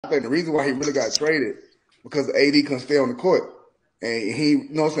think the reason why he really got traded because AD couldn't stay on the court, and he, you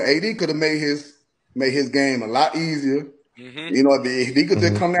know, what I'm saying AD could have made his game a lot easier. Mm-hmm. You know, if he could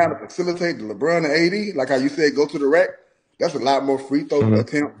just Mm-hmm. come down and facilitate the LeBron and AD, like how you said, go to the rack. That's a lot more free throw Mm-hmm.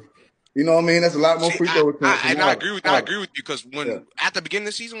 attempt. You know what I mean? That's a lot more See, free throw attempts. And I now, agree with now, you because yeah, when at the beginning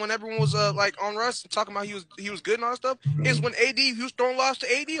of the season when everyone was like on Russ and talking about he was good and all that stuff is when AD he was throwing lobs to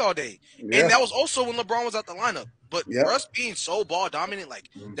AD all day, and yeah, that was also when LeBron was out the lineup. But yeah. Russ being so ball dominant like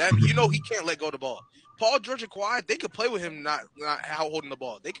that, you know he can't let go of the ball. Paul George and Kawhi they could play with him not holding the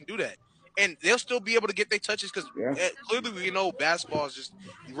ball. They can do that, and they'll still be able to get their touches because Yeah. clearly we know basketball is just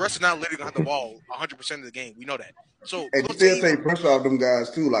Russ is not literally gonna have the ball 100% of the game. We know that. So And let's say still even take pressure off them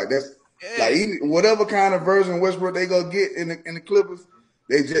guys too. Like that's like yeah. even whatever kind of version Westbrook they gonna get in the Clippers,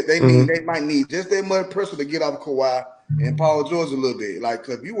 Mm-hmm. they might need just that much pressure to get off Kawhi and Paul George a little bit. Like,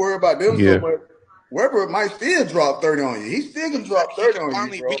 cause you worry about them so Yeah. much, Westbrook might still drop 30 on you. He still can drop He 30 could on you,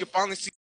 finally we bro. could finally see